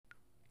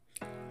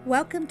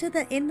Welcome to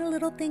the In the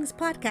Little Things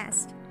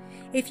podcast.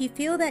 If you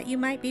feel that you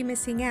might be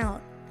missing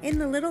out in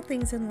the little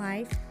things in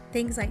life,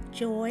 things like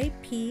joy,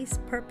 peace,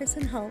 purpose,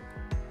 and hope,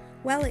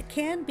 well, it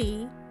can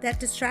be that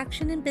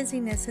distraction and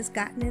busyness has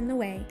gotten in the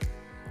way.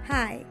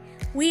 Hi,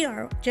 we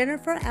are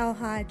Jennifer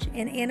Alhodge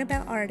and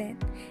Annabelle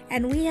Ardent,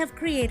 and we have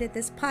created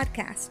this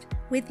podcast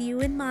with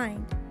you in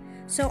mind.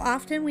 So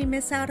often we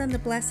miss out on the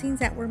blessings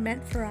that were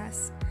meant for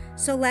us.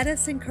 So let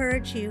us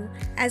encourage you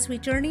as we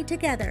journey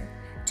together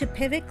to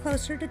pivot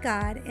closer to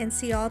God and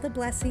see all the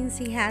blessings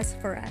He has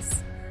for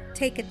us.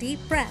 Take a deep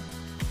breath,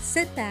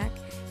 sit back,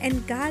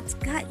 and God's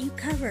got you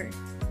covered,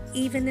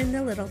 even in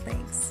the little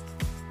things.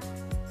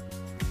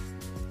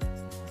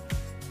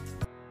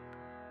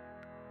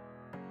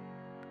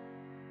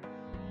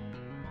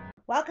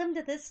 Welcome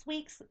to this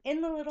week's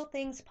In the Little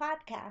Things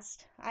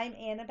podcast. I'm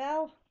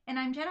Annabelle. And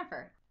I'm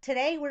Jennifer.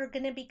 Today we're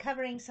going to be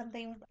covering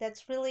something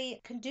that's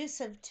really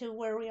conducive to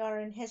where we are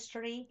in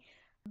history.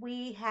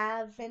 We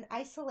have been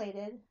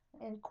isolated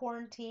and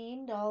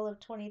quarantined all of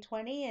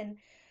 2020, and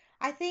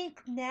I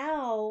think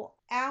now,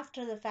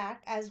 after the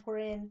fact, as we're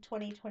in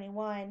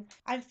 2021,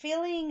 I'm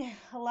feeling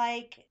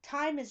like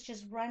time is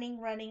just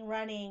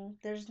running.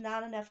 There's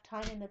not enough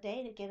time in the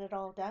day to get it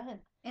all done.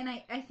 And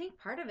I think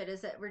part of it is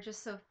that we're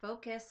just so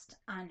focused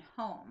on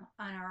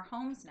our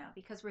homes now,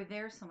 because we're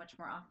there so much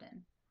more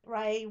often.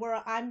 Right?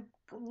 Where I'm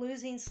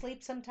losing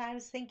sleep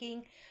sometimes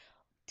thinking,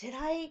 did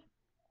I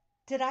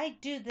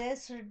do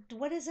this, or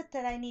what is it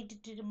that I need to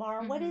do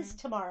tomorrow? What is Mm-hmm.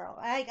 tomorrow?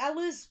 I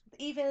lose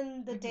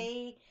even the Mm-hmm.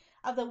 day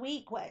of the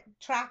week, what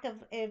track of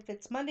if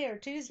it's Monday or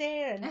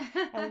Tuesday,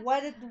 and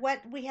what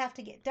we have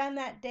to get done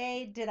that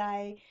day.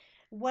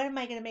 What am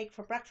I going to make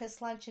for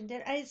breakfast, lunch, and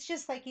dinner? And it's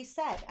just like you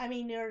said. I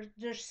mean,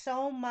 there's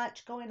so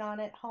much going on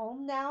at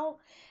home now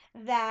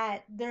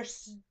that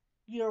there's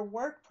your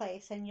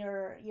workplace and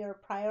your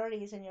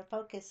priorities and your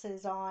focus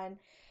is on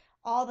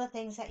all the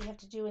things that you have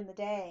to do in the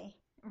day.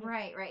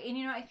 Right, right.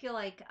 And I feel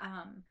like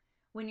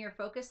when you're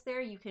focused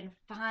there, you can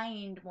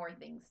find more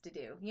things to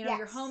do.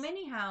 You're home Yes.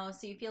 anyhow,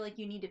 so you feel like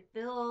you need to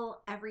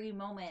fill every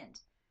moment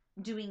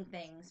doing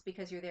things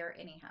because you're there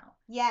anyhow,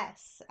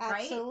 Yes,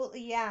 right?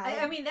 absolutely. Yeah.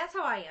 I mean, that's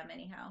how I am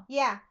anyhow.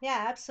 Yeah,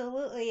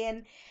 absolutely.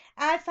 And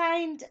I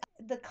find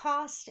the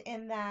cost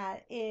in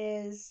that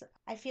is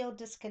I feel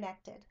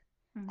disconnected.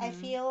 I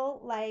Mm-hmm. feel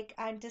like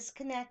I'm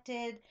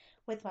disconnected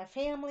with my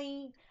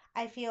family.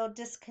 I feel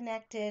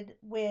disconnected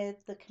with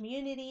the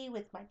community,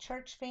 with my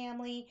church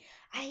family.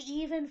 I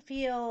even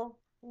feel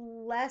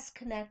less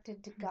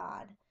connected to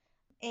God.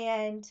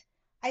 And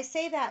I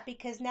say that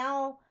because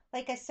now,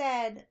 like I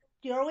said,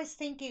 you're always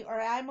thinking, or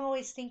I'm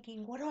always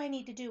thinking, what do I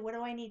need to do? What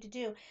do I need to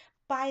do?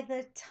 By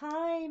the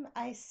time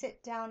I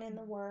sit down in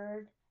the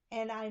Word,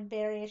 and I'm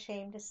very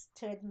ashamed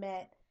to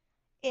admit,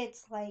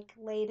 it's like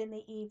late in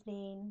the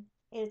evening.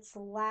 It's the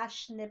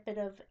last snippet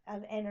of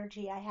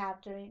energy I have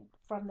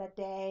from the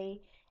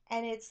day.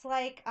 And it's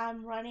like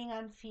I'm running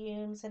on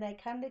fumes, and I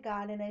come to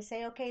God and I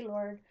say, okay,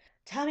 Lord,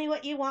 tell me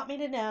what you want me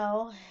to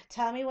know.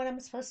 Tell me what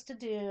I'm supposed to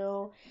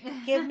do.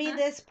 Give me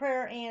this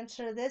prayer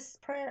answered.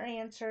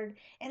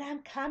 And I'm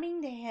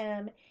coming to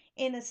Him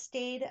in a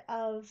state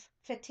of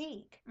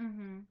fatigue,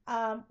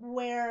 Mm-hmm.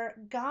 where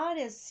God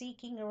is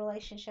seeking a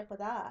relationship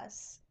with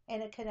us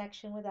and a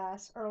connection with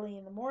us early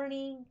in the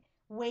morning,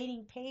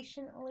 waiting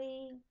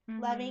patiently,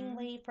 Mm-hmm.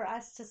 lovingly for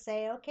us to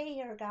say, okay,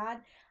 here, God,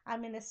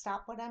 I'm going to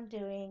stop what I'm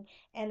doing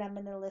and I'm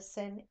going to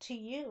listen to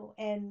you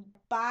and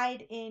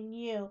abide in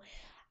you.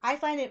 I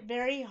find it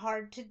very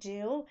hard to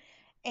do.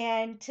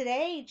 And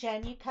today,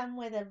 Jen, you come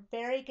with a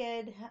very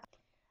good,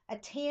 a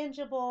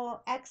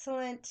tangible,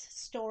 excellent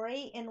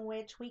story in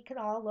which we can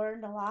all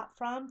learn a lot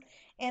from,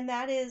 and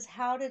that is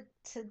how to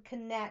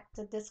connect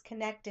the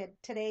disconnected.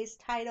 Today's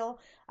title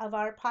of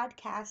our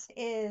podcast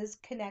is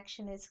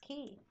Connection is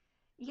Key.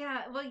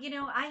 Yeah, well,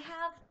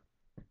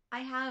 I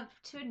have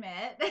to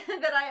admit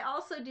that I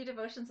also do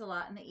devotions a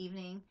lot in the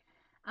evening.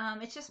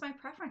 It's just my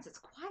preference. It's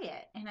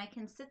quiet, and I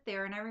can sit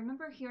there. And I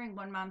remember hearing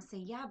one mom say,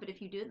 "Yeah, but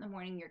if you do it in the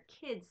morning, your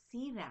kids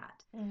see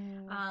that."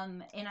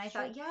 Mm, And I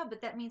sure. thought, "Yeah,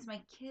 but that means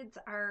my kids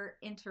are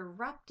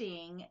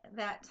interrupting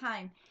that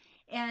time."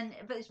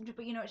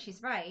 But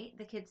she's right.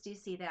 The kids do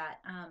see that.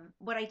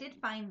 What I did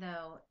find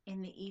though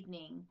in the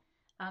evening,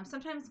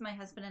 sometimes my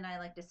husband and I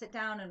like to sit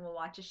down and we'll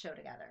watch a show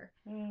together.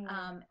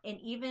 Mm, And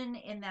even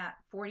in that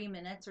 40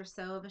 minutes or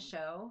so of a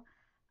show,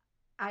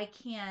 I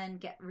can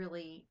get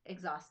really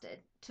exhausted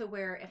to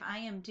where if I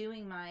am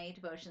doing my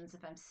devotions,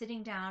 if I'm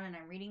sitting down and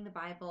I'm reading the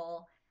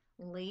Bible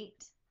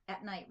late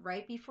at night,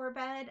 right before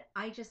bed,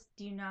 I just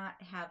do not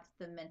have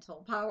the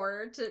mental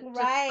power to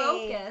right.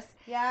 focus.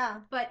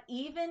 Yeah. But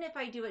even if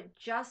I do it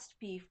just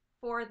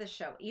before the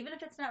show, even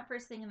if it's not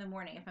first thing in the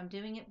morning, if I'm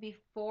doing it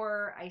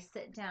before I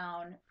sit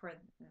down for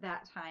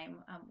that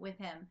time with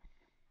him,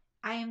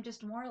 I am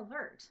just more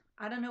alert.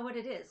 I don't know what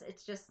it is.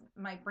 It's just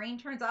my brain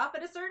turns off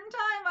at a certain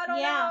time. I don't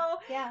Yeah. know.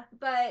 Yeah.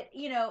 But,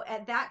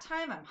 at that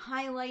time I'm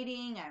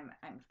highlighting,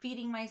 I'm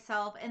feeding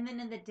myself, and then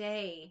in the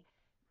day,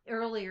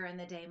 earlier in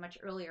the day, much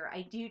earlier,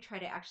 I do try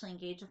to actually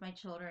engage with my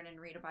children and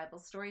read a Bible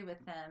story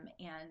with them,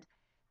 and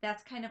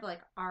that's kind of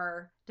like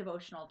our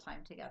devotional time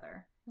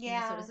together.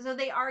 Yeah. So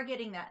they are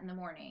getting that in the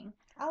morning.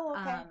 Oh,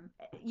 okay. Um,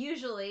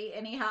 Usually,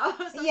 anyhow.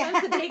 Yeah.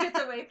 Sometimes the day gets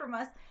away from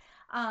us.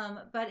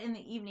 But in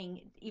the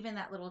evening, even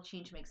that little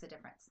change makes a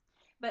difference.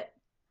 But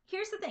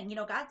here's the thing,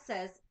 God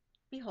says,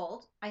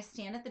 "Behold, I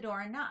stand at the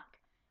door and knock.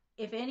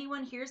 If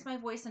anyone hears my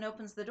voice and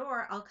opens the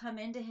door, I'll come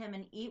into him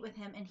and eat with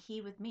him and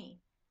he with me."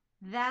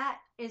 That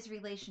is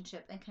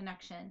relationship and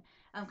connection.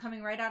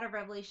 Coming right out of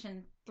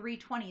Revelation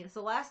 3:20. It's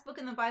the last book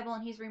in the Bible,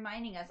 and he's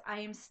reminding us,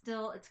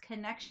 it's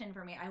connection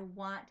for me. I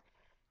want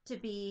to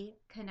be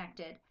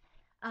connected.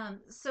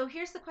 So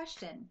here's the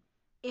question.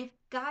 If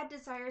God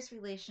desires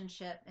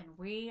relationship and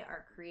we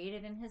are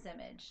created in his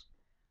image,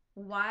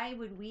 why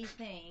would we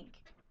think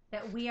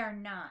that we are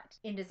not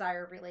in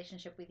desire of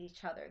relationship with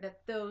each other,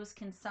 that those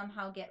can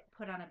somehow get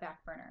put on a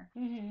back burner?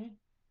 Mm-hmm.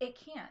 It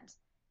can't.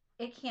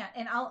 It can't.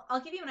 And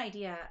I'll give you an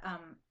idea.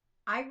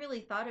 I really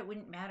thought it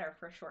wouldn't matter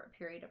for a short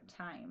period of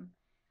time.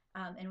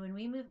 And when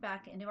we moved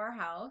back into our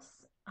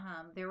house,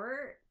 there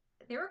were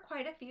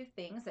quite a few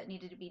things that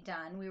needed to be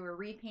done. We were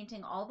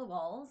repainting all the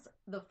walls.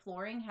 The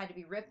flooring had to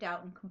be ripped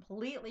out and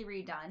completely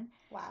redone,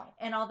 Wow.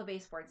 and all the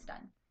baseboards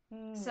done.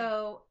 Mm.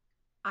 So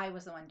I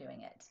was the one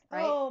doing it,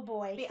 right? Oh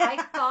boy. I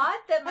thought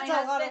that my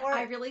That's a lot of husband,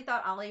 I work. really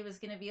thought Ollie was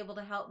going to be able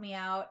to help me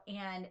out.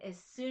 And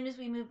as soon as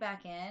we moved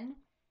back in,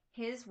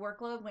 his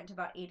workload went to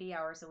about 80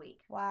 hours a week.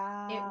 It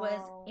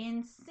was Wow.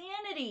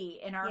 insanity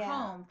in our Yeah.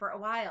 home for a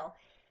while.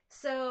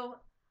 So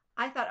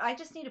I thought I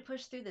just need to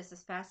push through this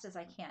as fast as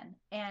I can.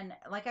 And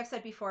like I've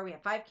said before, we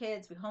have 5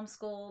 kids, we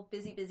homeschool,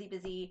 busy, busy,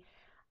 busy.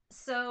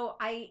 So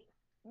I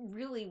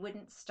really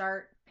wouldn't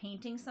start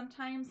painting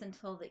sometimes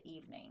until the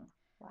evening.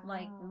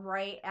 Like Wow.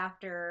 right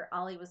after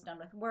Ollie was done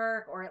with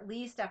work, or at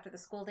least after the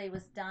school day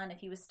was done, if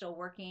he was still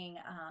working,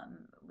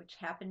 which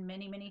happened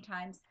many, many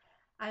times,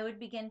 I would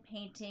begin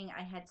painting.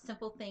 I had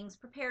simple things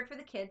prepared for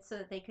the kids so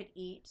that they could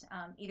eat,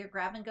 either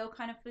grab and go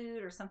kind of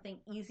food or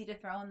something easy to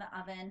throw in the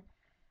oven,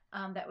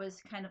 that was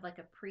kind of like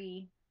a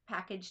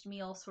pre-packaged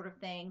meal sort of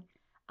thing.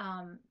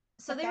 So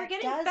But they were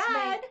getting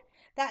fed.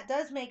 that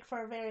does make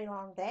for a very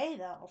long day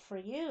though for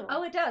Oh,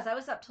 you. it does. I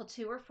was up till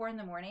 2 or 4 in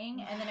the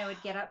morning, and then I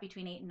would get Wow. up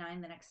between 8 and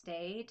 9 the next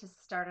day to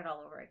start it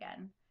all over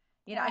again.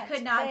 I That's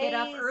could not get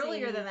up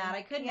earlier than crazy. that.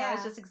 I couldn't. I was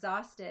Yeah. just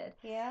exhausted.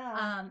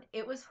 Yeah.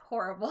 It was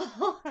horrible,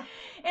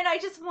 and I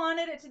just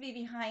wanted it to be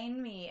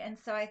behind me. And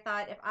so I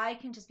thought, if I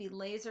can just be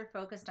laser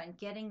focused on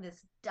getting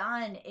this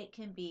done, it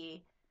can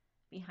be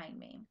behind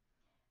me.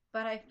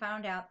 But I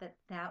found out that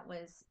that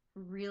was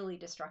really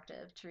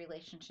destructive to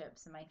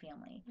relationships in my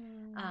family.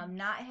 Mm.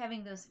 Not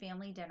having those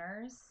family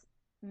dinners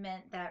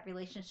meant that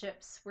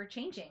relationships were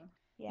changing.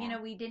 Yeah.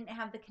 We didn't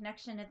have the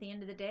connection at the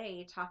end of the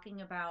day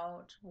talking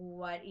about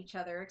what each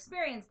other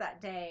experienced that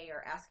day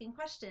or asking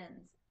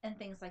questions and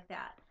things like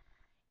that.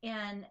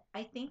 And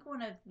I think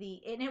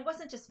and it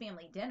wasn't just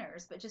family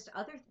dinners, but just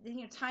other,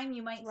 time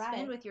you might spend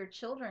Right. with your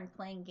children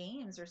playing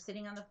games or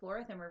sitting on the floor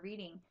with them or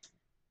reading,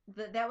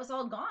 that was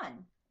all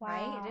gone,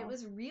 right? It Wow.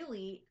 was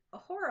really a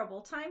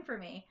horrible time for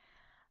me.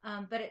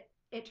 But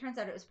it turns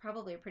out it was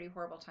probably a pretty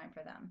horrible time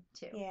for them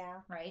too,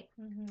 Yeah. right?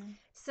 Mhm.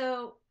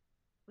 So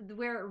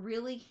where it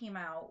really came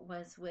out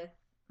was with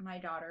my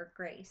daughter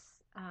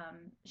Grace.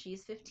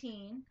 She's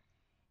 15,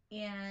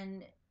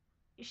 and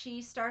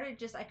she started,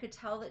 just I could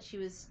tell that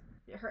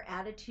her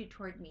attitude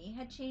toward me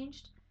had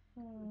changed. I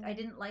Mm.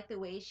 didn't like the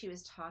way she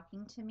was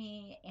talking to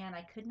me, and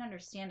I couldn't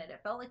understand it.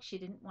 It felt like she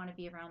didn't want to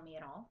be around me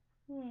at all.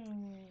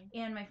 Hmm.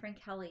 And my friend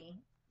Kelly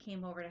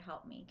came over to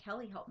help me.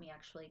 Kelly helped me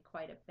actually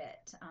quite a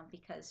bit,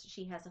 because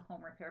she has a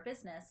home repair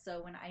business.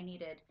 So when I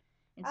needed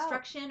Oh.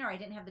 instruction or I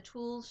didn't have the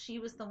tools, she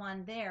was the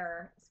one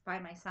there by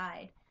my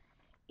side.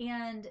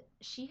 And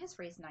she has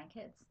raised 9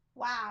 kids.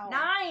 Wow.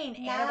 9,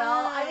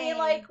 Annabelle. I mean,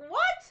 like, 9.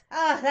 what?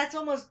 Oh, that's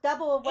almost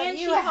double of what And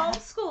you she have.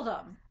 homeschooled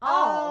them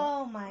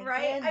all, Oh my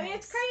right? I mean,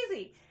 it's goodness.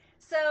 crazy.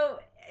 So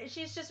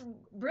she's just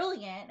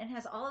brilliant and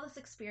has all this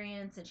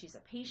experience, and she's a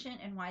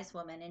patient and wise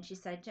woman. And she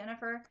said,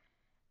 "Jennifer,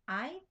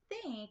 I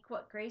think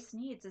what Grace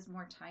needs is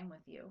more time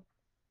with you."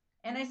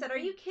 And I said, "Are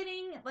Mm. you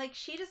kidding? Like,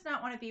 she does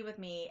not want to be with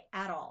me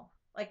at all.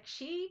 Like,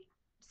 she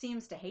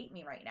seems to hate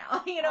me right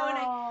now." And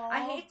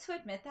I Oh. hate to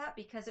admit that,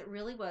 because it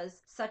really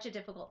was such a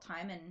difficult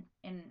time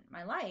in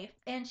my life.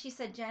 And she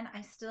said, "Jen,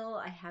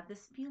 I have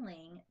this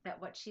feeling that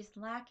what she's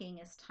lacking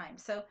is time."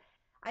 So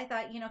I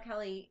thought,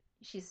 Kelly,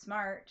 she's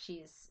smart.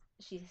 She's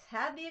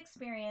had the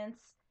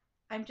experience.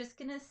 I'm just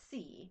gonna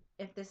see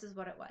if this is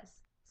what it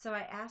was. So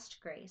I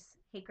asked Grace,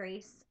 "Hey,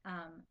 Grace,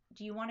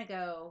 do you want to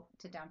go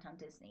to downtown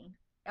Disney?"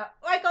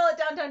 I call it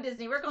downtown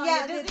Disney. We're calling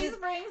Yeah, it Disney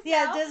Springs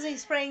yeah, now. Disney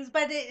Springs,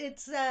 but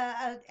it's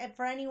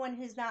for anyone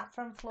who's not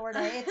from Florida,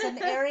 it's an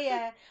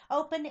area,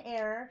 open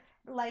air,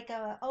 like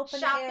a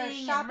open air Shopping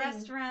and shopping. Yeah.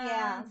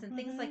 restaurants and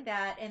things Mhm. like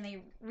that. And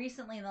they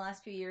recently, in the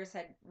last few years,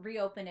 had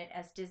reopened it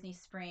as Disney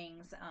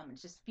Springs.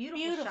 It's just beautiful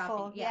shopping.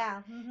 Beautiful.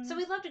 Yeah. Yeah. So Mhm.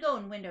 we'd love to go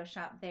and window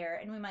shop there,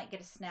 and we might get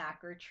a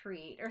snack or a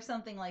treat or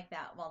something like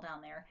that while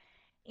down there.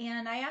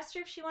 And I asked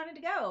her if she wanted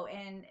to go,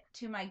 and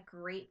to my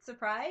great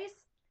surprise,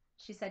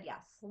 She said yes.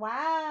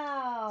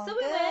 Wow. So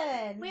we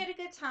went. We Good. had a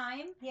good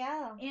time.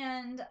 Yeah.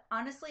 And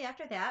honestly,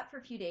 after that, for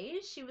a few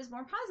days, she was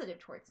more positive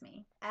towards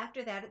me.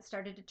 After that, it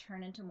started to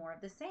turn into more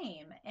of the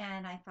same.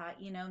 And I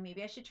thought,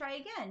 maybe I should try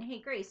again. Hey,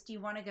 Grace, do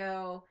you want to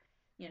go,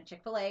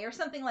 Chick-fil-A or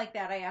something like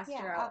that? I asked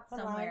Yeah. her out Out for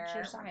lunch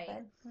or somewhere,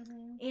 right?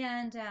 something. Hmm.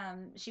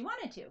 And she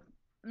wanted to.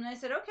 And I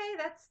said, okay,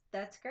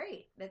 that's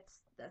great.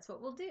 That's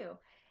what we'll do.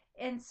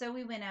 And so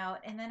we went out,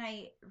 and then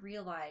I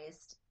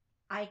realized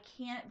I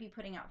can't be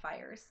putting out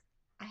fires.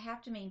 I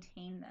have to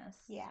maintain this.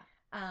 Yeah.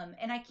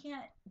 And I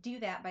can't do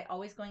that by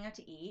always going out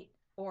to eat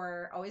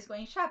or always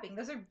going shopping.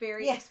 Those are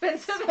very Yeah.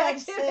 expensive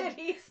Expensive.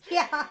 activities.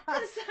 Yeah.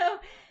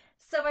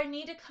 So I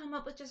need to come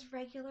up with just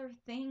regular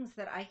things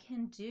that I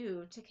can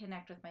do to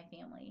connect with my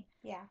family.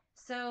 Yeah.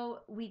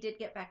 So we did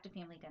get back to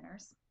family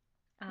dinners.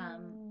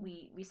 Mm.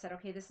 We said,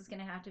 okay, this is going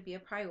to have to be a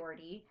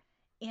priority,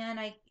 and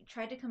I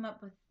tried to come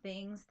up with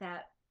things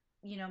that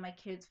my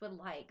kids would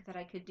like that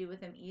I could do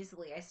with them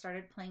easily. I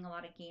started playing a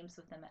lot of games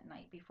with them at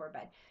night before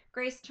bed.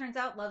 Grace turns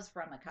out loves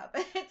Brumma Cup.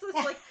 It's this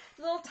like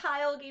little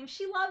tile game.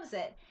 She loves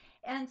it,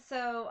 and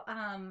so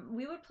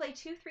we would play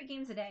 2-3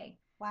 games a day.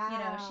 She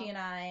Wow. and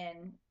I,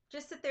 and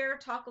just sit there,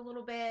 talk a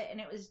little bit, and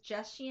it was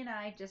just she and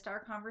I, just our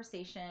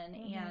conversation,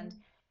 and Hmm.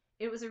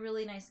 it was a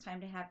really nice time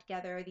to have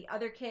together. The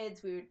other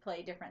kids, we would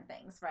play different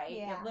things, right?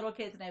 You have Yeah. little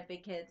kids and I have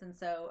big kids, and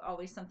so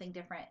always something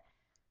different.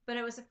 But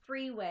it was a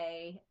free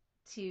way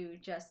to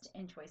just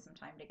enjoy some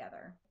time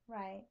together.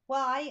 Right.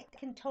 Well, I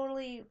can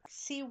totally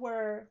see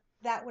where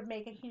that would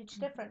make a huge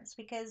difference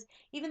because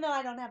even though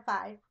I don't have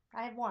five,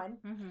 I have one.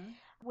 Mm-hmm.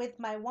 With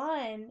my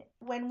one,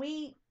 when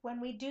we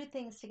do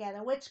things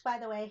together, which by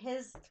the way,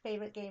 his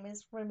favorite game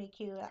is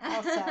Rummikub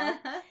also,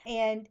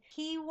 and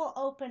he will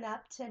open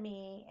up to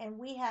me, and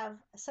we have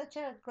such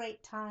a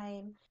great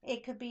time.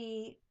 It could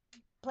be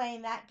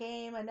playing that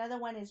game. Another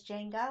one is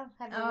Jenga.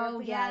 Have you ever? Oh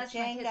Yeah, yes,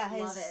 my kids Jenga.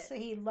 love His it.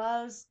 he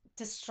loves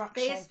They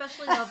destruction.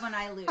 especially love when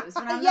I lose,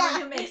 when I'm the one Yeah.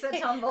 who makes it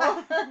tumble.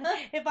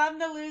 If I'm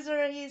the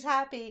loser, he's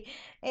happy.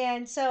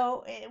 And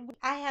so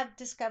I have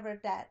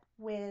discovered that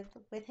with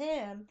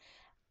him,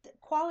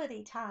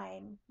 quality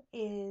time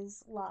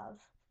is love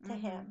to Mm-hmm.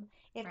 him.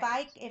 If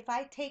Right.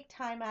 I take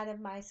time out of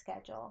my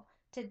schedule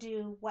to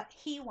do what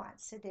he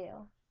wants to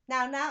do.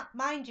 Now, not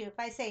mind you, if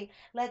I say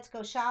let's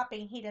go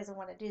shopping, he doesn't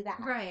want to do that.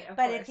 Right, of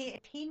But if course.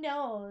 he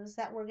knows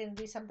that we're going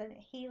to do something that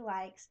he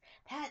likes,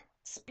 that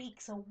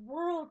speaks a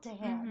world to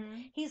him.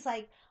 Mm-hmm. He's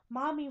like,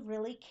 "Mommy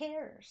really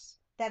cares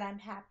that I'm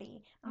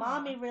happy. Aw.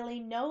 Mommy really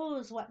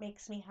knows what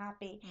makes me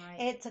happy." Right.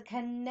 It's a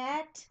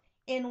connect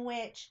in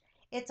which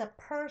it's a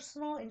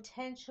personal,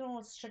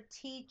 intentional,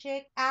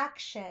 strategic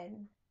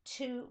action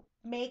to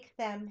make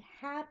them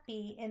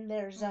happy in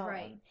their Right.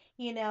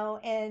 zone,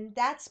 and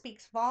that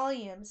speaks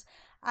volumes.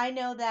 I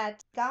know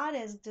that God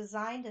has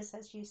designed us,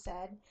 as you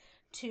said,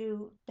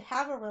 to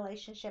have a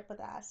relationship with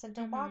us and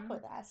to walk Mm-hmm.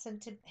 with us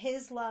and to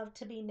his love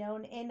to be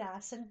known in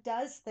us and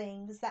does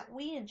things that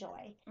we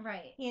enjoy,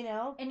 Right. you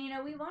know? And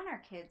we want our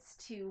kids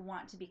to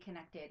want to be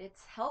connected.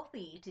 It's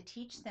healthy to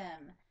teach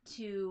them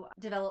to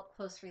develop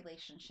close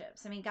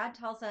relationships. I mean, God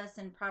tells us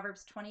in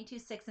Proverbs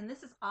 22:6, and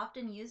this is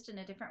often used in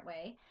a different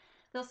way.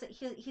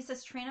 He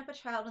says, train up a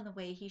child in the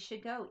way he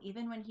should go.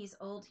 Even when he's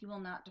old, he will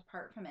not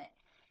depart from it.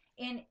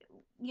 And,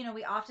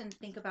 we often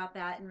think about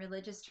that in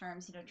religious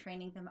terms,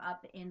 training them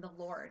up in the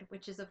Lord,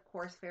 which is, of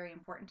course, very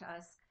important to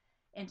us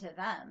and to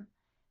them,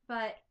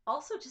 but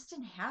also just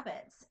in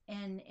habits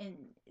and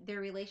in their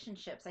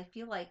relationships. I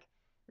feel like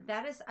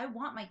I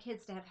want my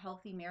kids to have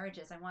healthy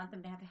marriages. I want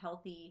them to have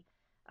healthy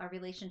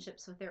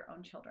relationships with their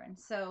own children.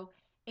 So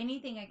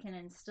anything I can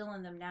instill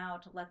in them now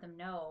to let them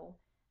know,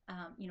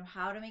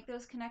 how to make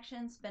those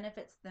connections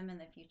benefits them in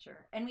the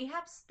future. And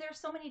there's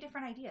so many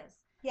different ideas.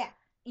 Yeah.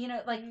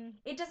 Like Mm-hmm.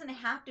 it doesn't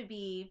have to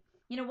be,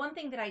 one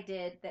thing that I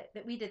did that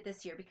we did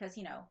this year because,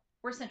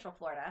 we're Central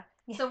Florida.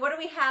 Yeah. So what do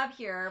we have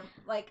here?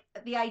 Like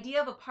the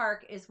idea of a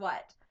park is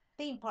what?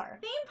 Theme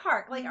park. Theme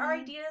park. Like Mm-hmm.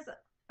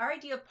 our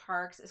idea of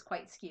parks is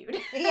quite skewed.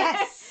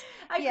 Yes.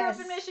 I grew up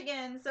in Yes.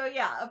 Michigan, so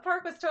yeah, a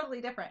park was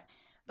totally different.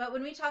 But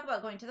when we talk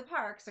about going to the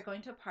parks or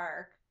going to a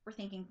park, we're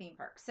thinking theme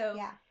park. So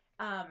Yeah.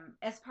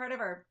 as part of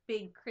our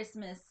big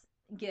Christmas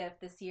gift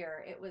this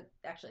year, it was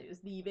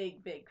the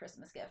big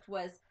Christmas gift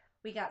was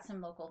we got some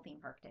local theme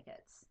park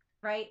tickets,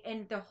 right?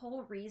 And the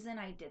whole reason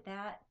I did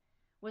that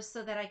was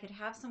so that I could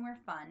have somewhere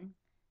fun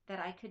that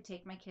I could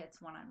take my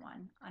kids one on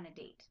one on a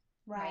date,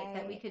 right?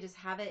 That we Right. could just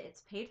have it,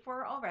 it's paid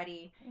for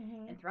already.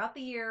 Mm-hmm. And throughout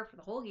the year, for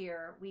the whole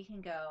year, we can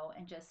go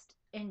and just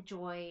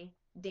enjoy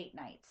date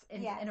nights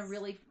in a Yes.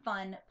 really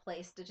fun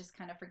place to just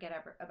kind of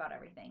forget about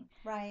everything.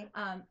 Right.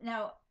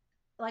 Now,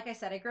 like I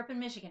said, I grew up in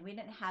Michigan. We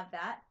didn't have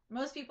that.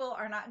 Most people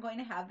are not going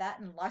to have that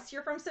unless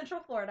you're from Central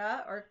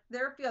Florida, or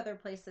there are a few other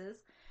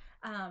places.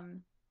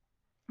 Um,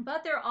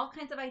 but there are all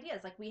kinds of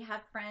ideas. Like we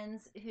have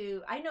friends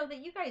who I know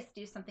that you guys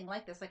do something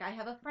like this. Like I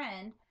have a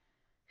friend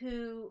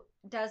who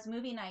does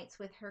movie nights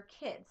with her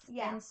kids.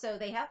 Yeah. And so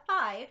they have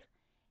five.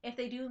 If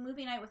they do a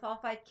movie night with all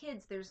five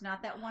kids, there's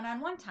not that one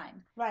on one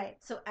time. Right.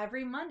 So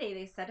every Monday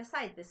they set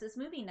aside, this is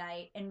movie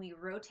night, and we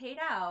rotate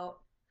out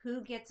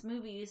who gets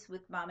movies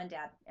with mom and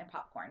dad and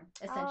popcorn,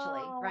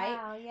 essentially, Oh, right?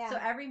 wow. So Yeah.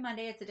 every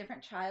Monday it's a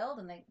different child,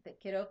 and the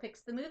kiddo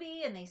picks the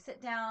movie, and they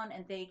sit down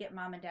and they get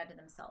mom and dad to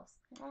themselves.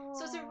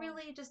 So it's a Oh,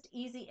 really just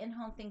easy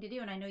in-home thing to do,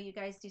 and I know you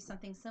guys do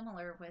something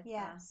similar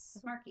yes.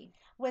 with Marky.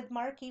 With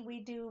Marky, we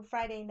do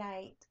Friday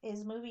night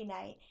is movie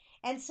night.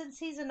 And since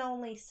he's an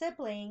only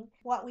sibling,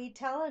 what we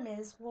tell him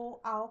is,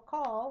 well, I'll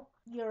call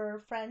your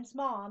friends'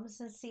 moms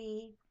and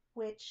see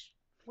which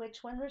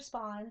which one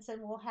responds,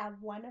 and we'll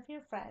have one of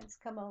your friends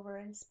come over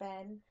and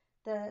spend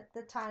the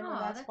time with Oh,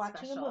 us that's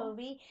watching a special.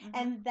 movie, Mm-hmm.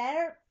 and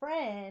their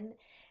friend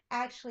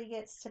actually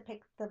gets to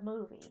pick the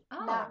movie,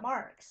 not Oh.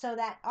 Mark. So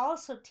that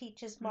also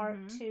teaches Mark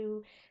Mm-hmm.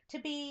 to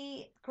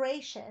be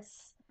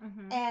gracious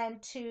Mm-hmm.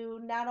 and to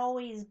not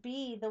always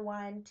be the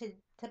one to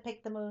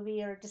pick the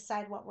movie or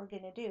decide what we're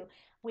going to do.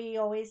 We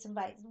always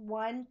invite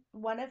one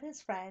of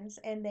his friends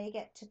and they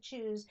get to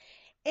choose.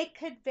 It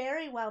could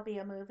very well be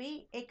a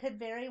movie. It could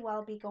very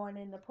well be going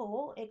in the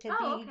pool. It could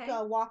Oh, be okay.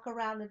 go walk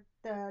around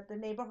the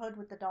neighborhood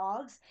with the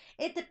dogs.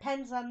 It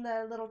depends on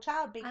the little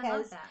child I love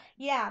because that.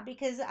 yeah,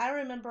 because I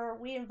remember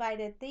we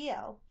invited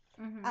Theo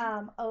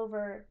Mm-hmm.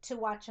 over to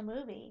watch a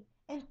movie.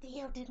 And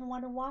Theo didn't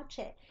want to watch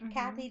it. Mm-hmm.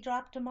 Kathy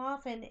dropped him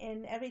off and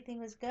everything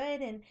was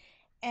good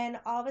and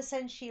all of a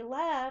sudden she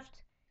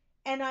left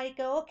and I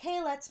go,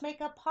 okay, let's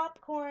make up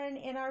popcorn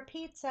in our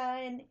pizza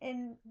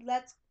and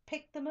let's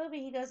pick the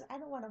movie. He goes, I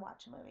don't want to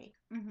watch a movie.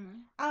 Mm-hmm.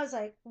 I was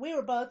like, we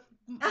were both,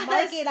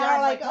 Marky and I were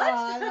Stunned, like, like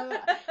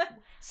what? oh.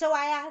 So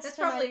I That's asked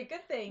him, probably a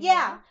good thing, you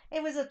yeah, know.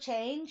 it was a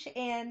change.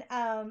 And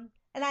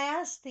I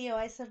asked Theo,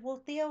 I said,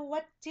 well, Theo,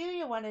 what do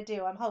you want to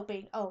do? I'm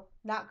hoping, oh,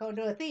 not going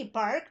to a theme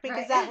park because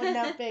Right. that would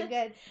not have been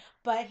good.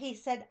 But he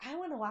said, I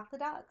want to walk the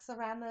dogs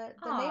around the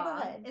Aw,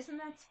 neighborhood. isn't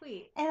that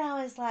sweet? And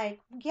I was like,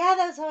 yeah,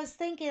 that's what I was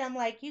thinking. I'm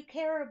like, you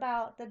care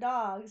about the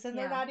dogs, and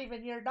they're Yeah, not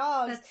even your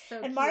dogs. that's so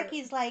And cute.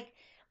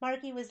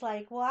 Marky was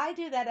like, well, I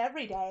do that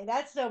every day.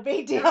 That's no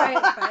big deal.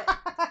 Right, but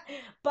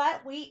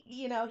But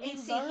he and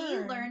see, he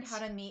learned learned. how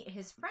to meet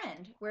his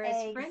friend where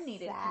his friend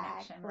needed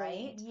connection, Exactly.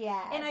 right?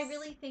 And I Yes.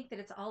 really think that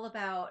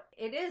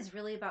it is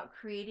really about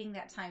creating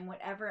that time,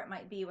 whatever it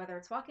might be, whether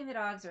it's walking the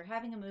dogs or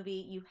having a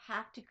movie. You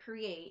have to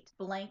create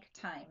blank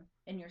time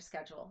in your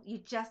schedule. You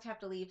just have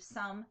to leave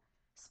some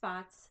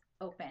spots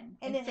open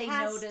And and it say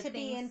no has to to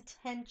be things.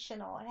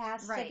 intentional.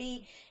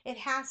 Right. It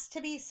has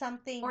to be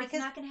something Or it's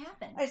because not going to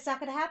happen. it's not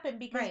going to happen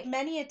because Right.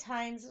 many a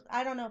times,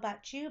 I don't know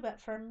about you, but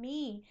for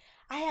me,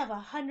 I have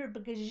 100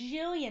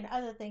 bajillion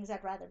other things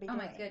I'd rather be Oh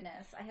my doing.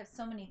 goodness. I have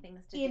so many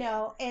things to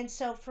do. And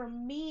so for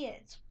me,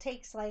 it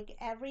takes like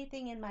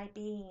everything in my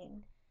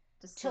being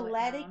Just to slow it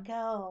let it down.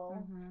 go.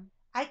 Mm-hmm.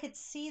 I could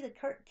see the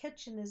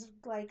kitchen is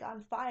like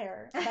on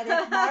fire. But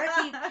if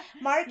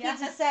Marky just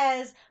Yes.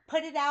 says,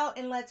 put it out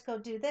and let's go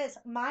do this,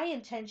 my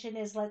intention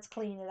is let's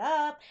clean it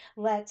up.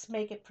 Let's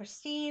make it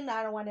pristine.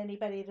 I don't want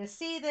anybody to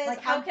see this. Like,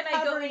 how I'm can I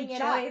go covering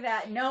it up. enjoy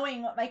that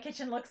knowing what my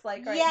kitchen looks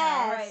like right now?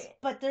 Yes, Right.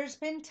 but there's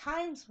been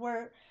times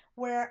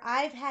where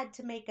I've had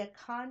to make a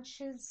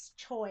conscious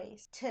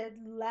choice to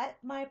let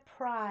my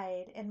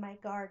pride and my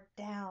guard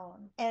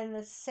down and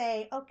to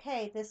say,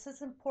 okay, this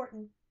is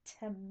important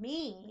to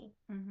me,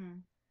 Mm-hmm.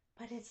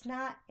 but it's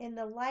not in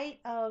the light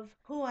of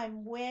who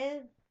I'm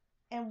with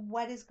and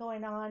what is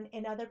going on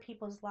in other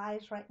people's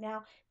lives right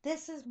now.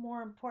 This is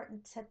more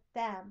important to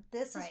them.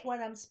 This is Right.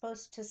 what I'm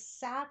supposed to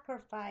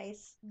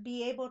sacrifice,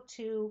 be able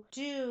to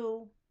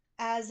do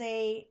as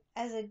a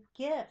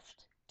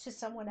gift to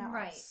someone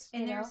Right. else,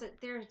 And there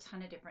are a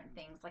ton of different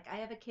things. Like I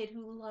have a kid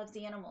who loves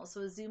animals,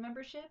 so a zoo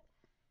membership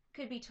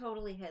could be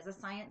totally his. A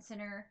science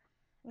center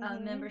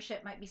Mhm.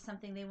 membership might be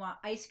something they want.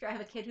 Ice cream. I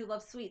have a kid who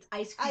loves sweets.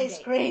 Ice cream Ice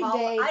dates. cream All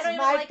I dates, don't even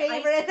my like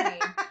ice favorite.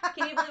 cream.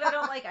 Can you believe I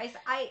don't like ice?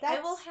 I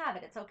will That's have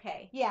it. It's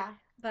okay. yeah.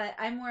 But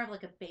I'm more of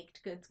like a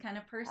baked goods kind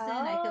of person.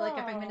 I feel like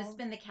if I'm going to Oh.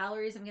 spend the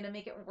calories, I'm going to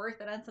make it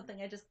worth it on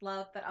something I just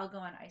love. But I'll go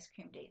on ice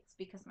cream dates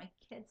because my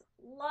kids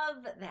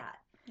love that.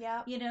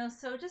 Yep.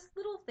 So just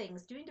little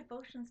things, doing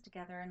devotions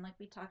together, and like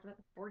we talked about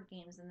the board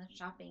games and the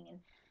shopping, and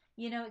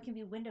it can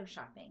be window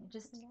shopping.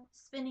 Just Yep.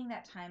 spending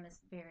that time is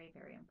very,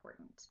 very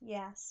important.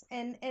 Yes,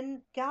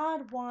 and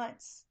God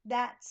wants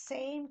that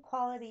same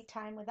quality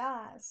time with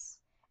us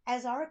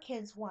as our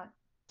kids want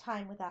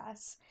time with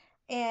us.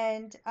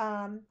 And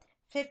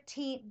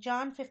 15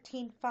 John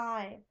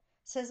 15:5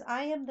 says,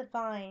 "I am the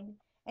vine,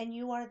 and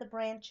you are the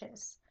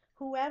branches.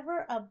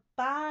 Whoever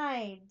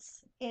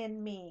abides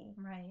in me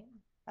Right.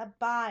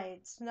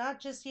 abides, not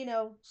just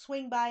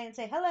swing by and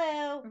say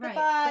hello, Right. But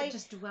goodbye,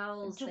 just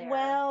dwells there.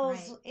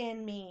 dwells Right.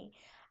 in me.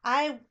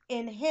 I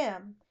in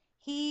him,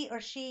 he or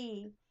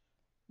she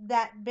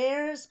that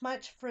bears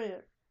much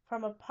fruit.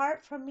 From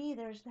apart from me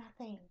there's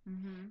nothing.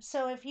 Mm-hmm.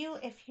 So if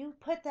you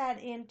put that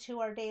into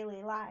our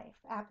daily life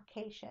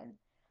application,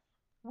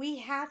 we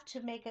have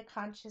to make a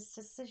conscious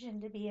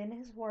decision to be in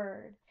his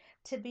word,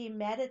 to be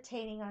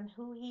meditating on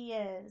who he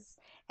is,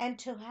 and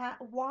to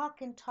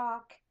walk and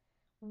talk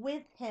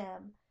with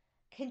him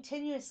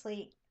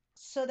continuously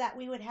so that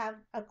we would have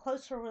a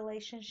closer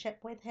relationship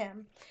with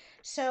him.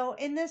 So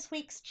in this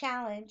week's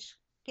challenge,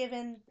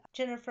 given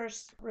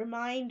Jennifer's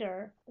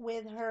reminder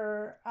with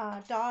her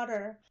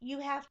daughter, you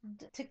have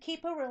to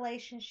keep a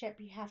relationship,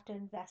 you have to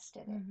invest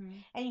in it. Mm-hmm.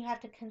 And you have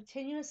to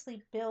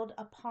continuously build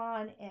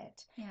upon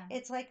it. Yeah.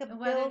 It's like a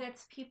Whether build.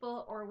 that's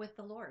people or with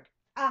the Lord.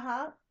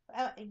 Uh-huh.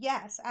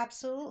 Yes,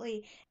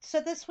 absolutely. So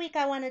this week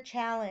I want to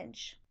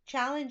challenge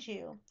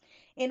you.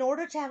 In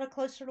order to have a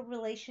closer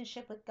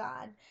relationship with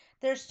God,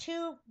 there's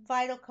two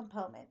vital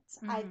components,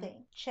 I Mm-hmm.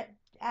 think.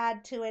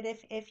 Add to it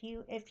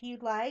if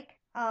you'd like.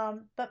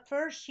 But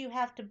first you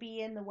have to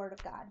be in the Word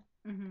of God.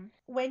 Mm-hmm.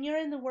 When you're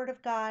in the Word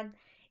of God,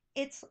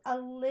 it's a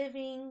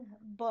living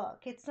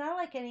book. It's not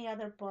like any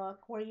other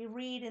book where you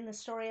read and the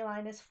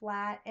storyline is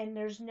flat and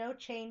there's no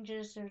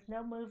changes, there's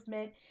no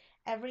movement.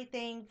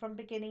 Everything from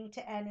beginning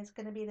to end is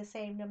going to be the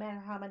same no matter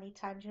how many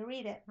times you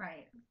read it.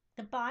 Right.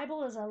 The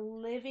Bible is a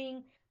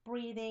living,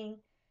 breathing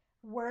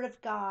Word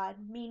of God,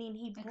 meaning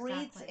He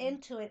breathes Exactly.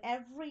 into it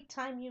every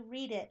time you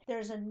read it.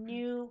 There's a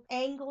new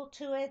angle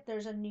to it,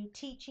 there's a new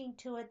teaching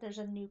to it, there's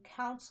a new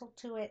counsel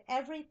to it.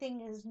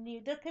 Everything is new.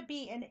 There could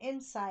be an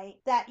insight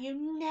that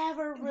you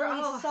never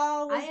really Oh,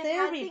 saw I was have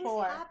there had things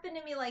before. happen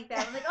to me like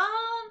that. I'm like,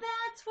 oh,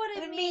 that's what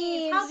it It means.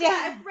 means, How could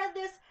yeah. I've read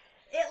this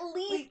at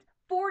least We,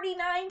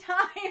 49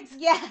 times.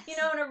 yes.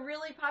 In a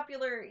really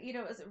popular, it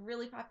was a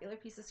really popular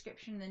piece of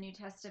scripture in the New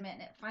Testament.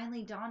 And it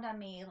finally dawned on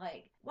me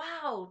like,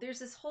 wow, there's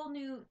this whole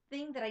new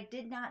thing that I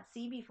did not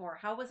see before.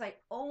 How was I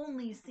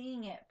only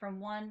seeing it from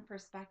one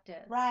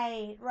perspective?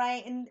 Right,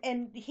 right.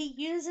 And he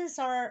uses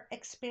our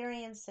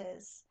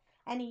experiences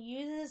and he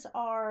uses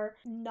our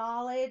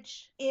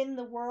knowledge in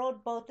the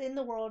world, both in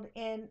the world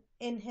and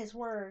in his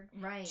word,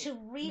 Right. to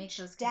Make reach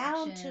those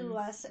down to connections.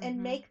 us and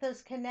Mm-hmm. make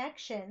those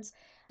connections.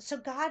 So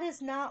God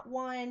is not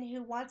one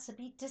who wants to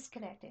be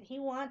disconnected. He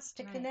wants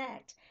to Right.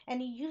 connect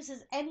and he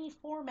uses any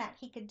format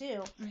he could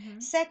do. Mm-hmm.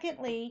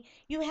 Secondly,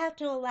 you have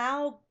to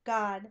allow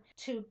God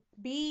to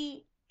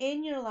be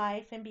in your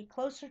life and be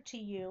closer to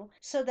you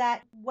so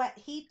that what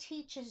he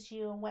teaches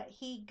you and what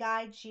he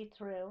guides you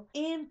through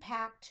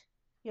impact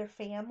your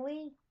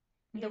family,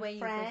 The your way you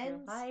live your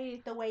friends,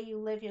 life. the way you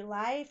live your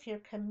life, your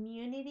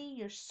community,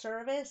 your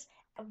service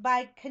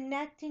by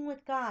connecting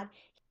with God.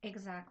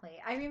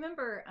 Exactly. I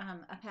remember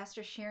a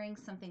pastor sharing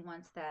something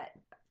once that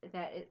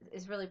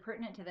is really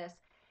pertinent to this.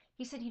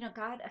 He said,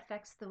 God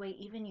affects the way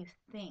even you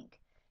think.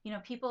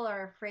 People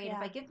are afraid if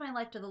I Yeah, give my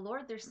life to the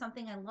Lord, there's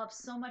something I love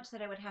so much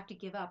that I would have to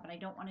give up, and I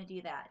don't want to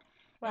do that.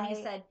 And he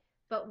right. said,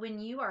 but when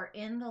you are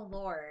in the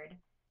Lord,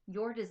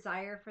 your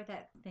desire for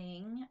that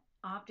thing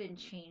often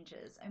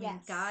changes. I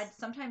mean, God Yes.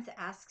 sometimes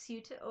asks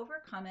you to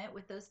overcome it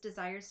with those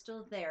desires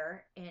still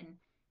there and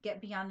get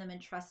beyond them and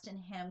trust in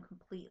him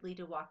completely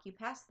to walk you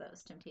past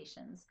those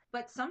temptations.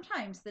 But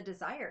sometimes the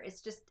desire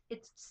is just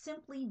it's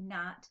simply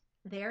not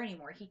there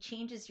anymore. He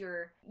changes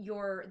your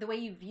the way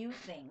you view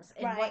things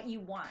and what Right. you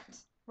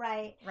want,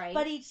 Right. But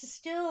right? he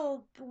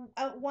still,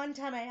 one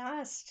time I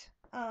asked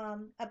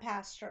a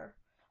pastor,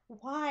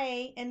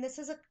 why, and this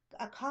is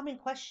a common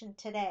question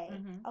today.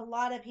 Mhm. A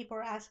lot of people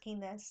are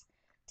asking this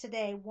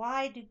today.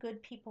 Why do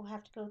good people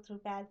have to go through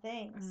bad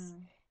things?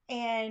 Mm.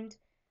 And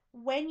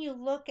when you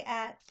look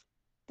at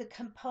the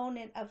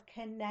component of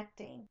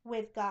connecting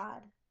with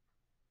God,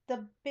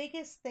 the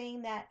biggest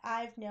thing that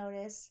I've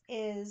noticed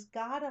is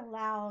God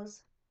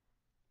allows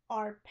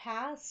our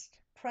past,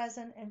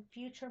 present, and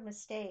future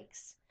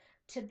mistakes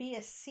to be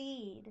a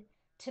seed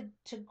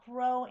to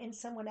grow in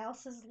someone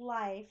else's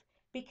life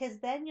because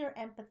then you're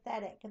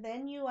empathetic.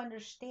 Then you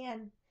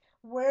understand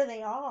where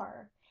they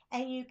are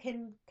and you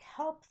can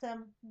help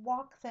them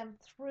walk them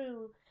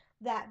through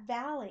that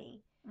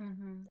valley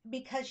Mhm.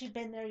 because you've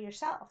been there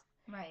yourself.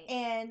 Right.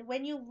 And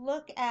when you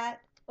look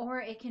at, Or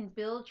it can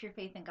build your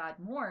faith in God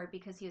more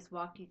because he has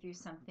walked you through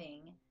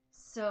something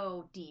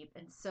so deep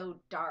and so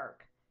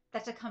dark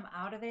that to come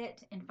out of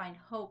it and find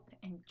hope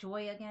and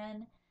joy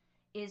again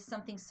is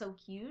something so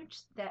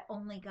huge that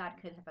only God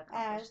could have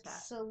accomplished that.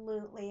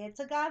 absolutely, it's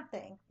a God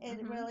thing. It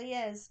Mm-hmm. really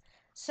is.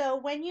 So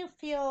when you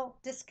feel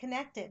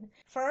disconnected,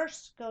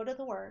 first go to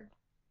the Word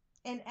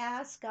and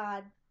ask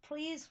God,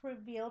 please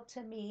reveal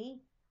to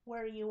me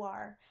where you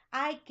are.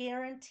 I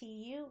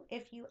guarantee you,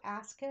 if you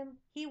ask Him,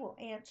 He will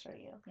answer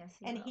you Yes,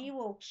 He and He will.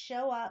 will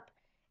show up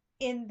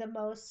in the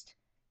most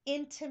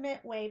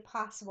intimate way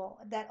possible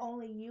that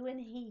only you and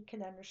He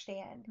can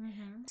understand.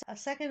 Mm-hmm.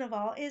 Second of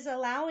all, is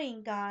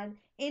allowing God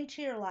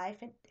into your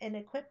life and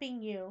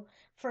equipping you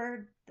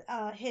for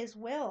His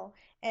will.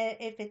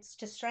 If it's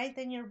to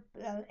strengthen your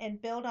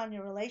and build on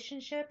your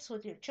relationships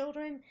with your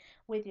children,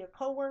 with your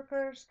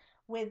coworkers,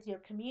 with your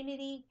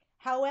community,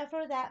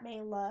 however that may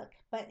look,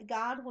 but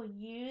God will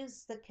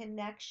use the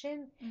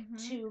connection Mm-hmm.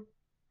 to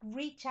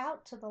reach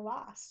out to the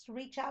lost,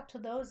 reach out to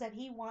those that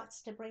He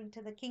wants to bring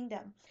to the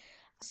kingdom.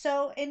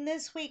 So, in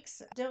this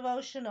week's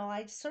devotional,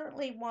 I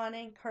certainly want to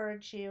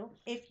encourage you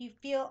if you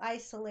feel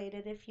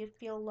isolated, if you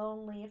feel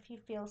lonely, if you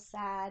feel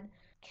sad,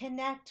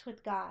 connect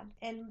with God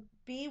and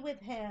be with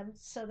Him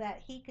so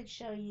that He could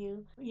show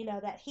you,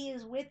 that He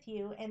is with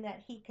you and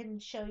that He can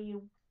show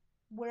you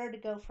where to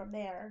go from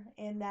there,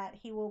 and that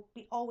he will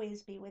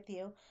always be with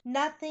you.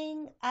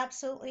 Nothing,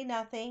 absolutely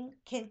nothing,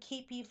 can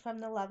keep you from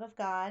the love of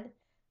God.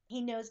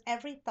 He knows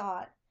every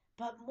thought,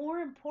 but more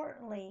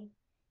importantly,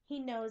 he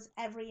knows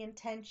every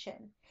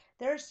intention.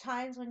 There's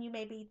times when you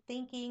may be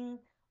thinking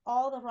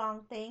all the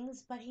wrong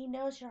things, but he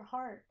knows your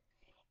heart.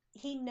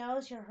 He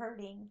knows you're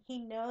hurting. He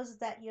knows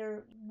that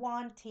you're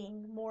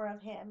wanting more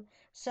of him.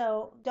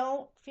 So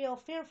don't feel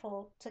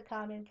fearful to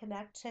come and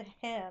connect to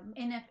him.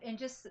 And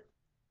just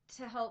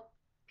to help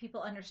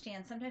people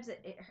understand, sometimes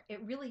it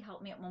really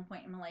helped me at one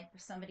point in my life for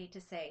somebody to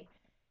say,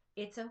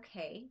 it's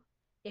okay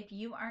if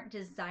you aren't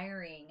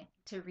desiring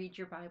to read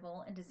your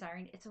Bible and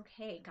desiring, it's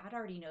okay. God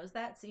already knows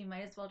that. So you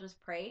might as well just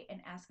pray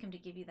and ask him to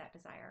give you that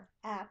desire.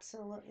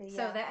 Absolutely.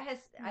 So Yeah. that has,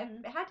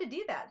 Mhm. I've had to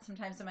do that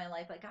sometimes in my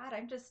life. Like, God,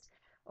 I'm just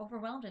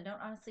overwhelmed and don't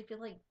honestly feel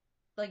like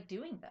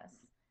doing this.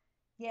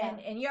 Yeah.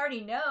 And you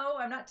already know,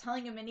 I'm not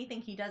telling him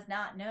anything he does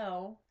not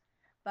know,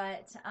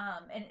 but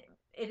and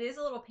it is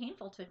a little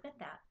painful to admit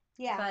that.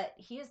 Yeah. But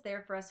he is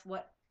there for us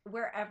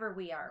wherever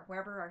we are,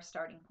 wherever our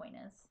starting point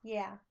is.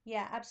 Yeah.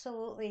 Yeah.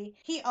 Absolutely.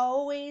 He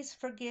always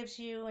forgives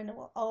you and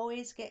will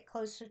always get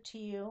closer to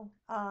you,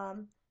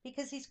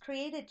 because he's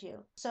created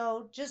you.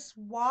 So just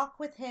walk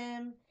with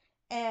him,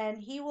 and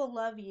he will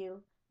love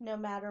you no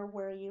matter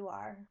where you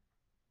are.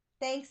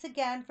 Thanks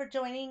again for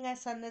joining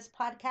us on this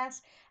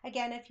podcast.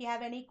 Again, if you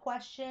have any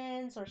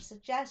questions or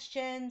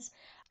suggestions,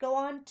 go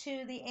on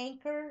to the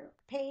Anchor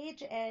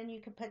page and you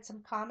can put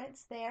some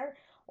comments there.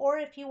 Or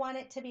if you want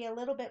it to be a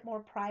little bit more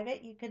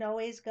private, you can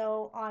always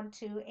go on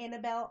to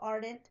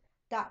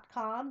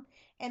AnnabelleArdent.com,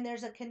 and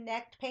there's a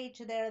connect page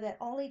there that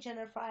only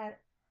Jennifer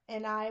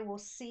and I will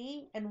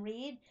see and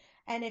read.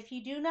 And if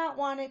you do not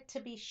want it to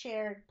be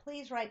shared,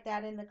 please write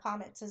that in the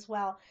comments as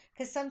well.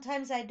 Because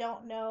sometimes we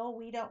don't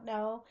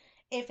know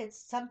if it's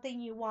something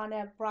you want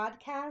to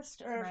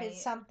broadcast or if it's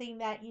Right. something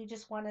that you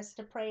just want us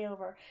to pray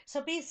over.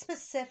 So be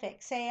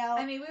specific. Say,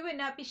 I oh, mean, we would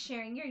not be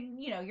sharing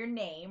your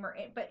name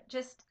but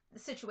just the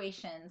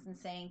situations and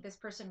saying this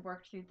person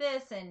worked through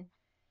this, and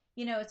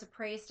it's a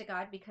praise to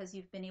God because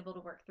you've been able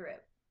to work through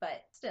it.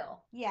 But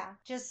still, yeah,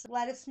 just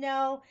let us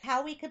know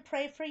how we could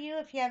pray for you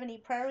if you have any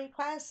prayer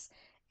requests.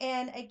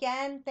 And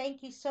again,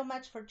 thank you so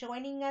much for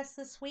joining us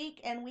this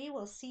week, and we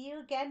will see you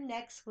again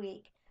next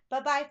week.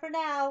 Bye bye for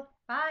now.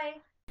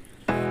 bye.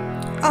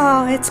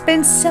 Oh, it's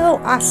been so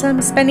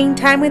awesome spending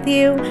time with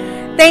you.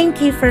 Thank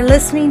you for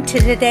listening to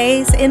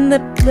today's In the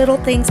Little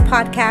Things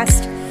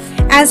podcast.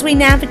 As we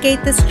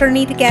navigate this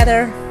journey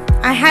together,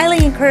 I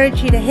highly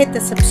encourage you to hit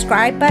the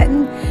subscribe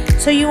button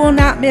so you will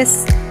not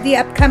miss the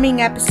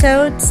upcoming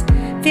episodes.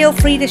 Feel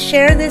free to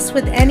share this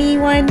with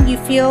anyone you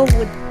feel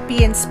would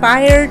be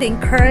inspired,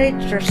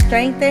 encouraged, or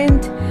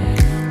strengthened.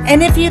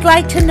 And if you'd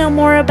like to know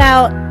more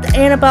about the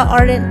Annabelle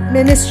Ardent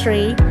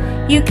Ministry,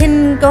 you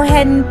can go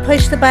ahead and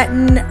push the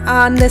button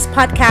on this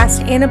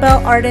podcast,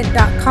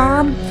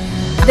 AnnabelleArdent.com.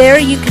 There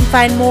you can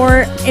find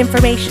more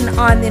information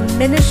on the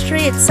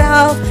ministry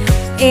itself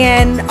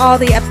and all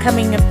the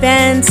upcoming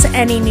events,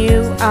 any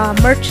new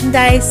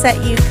merchandise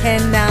that you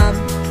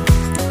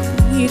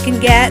can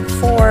get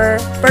for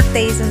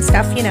birthdays and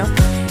stuff,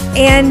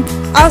 And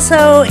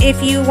also,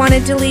 if you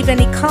wanted to leave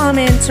any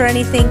comments or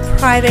anything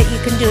private, you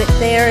can do it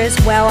there as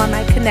well on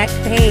my Connect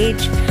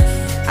page.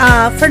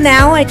 For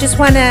now, I just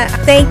want to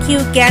thank you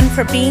again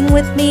for being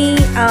with me.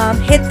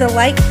 Hit the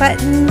like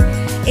button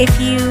if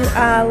you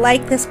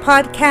like this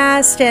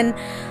podcast, and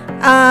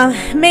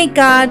may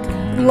God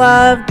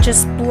love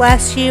just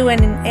bless you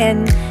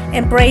and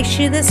embrace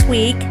you this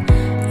week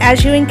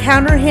as you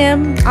encounter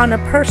Him on a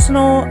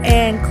personal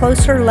and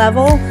closer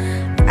level.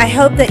 I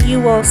hope that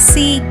you will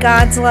see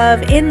God's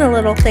love in the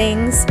little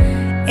things.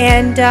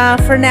 And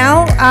for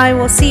now, I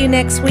will see you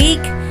next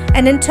week.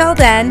 And until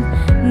then,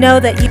 know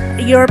that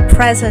your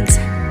presence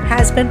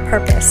has been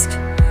purposed.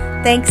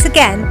 Thanks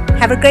again.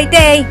 Have a great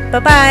day.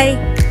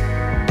 Bye-bye.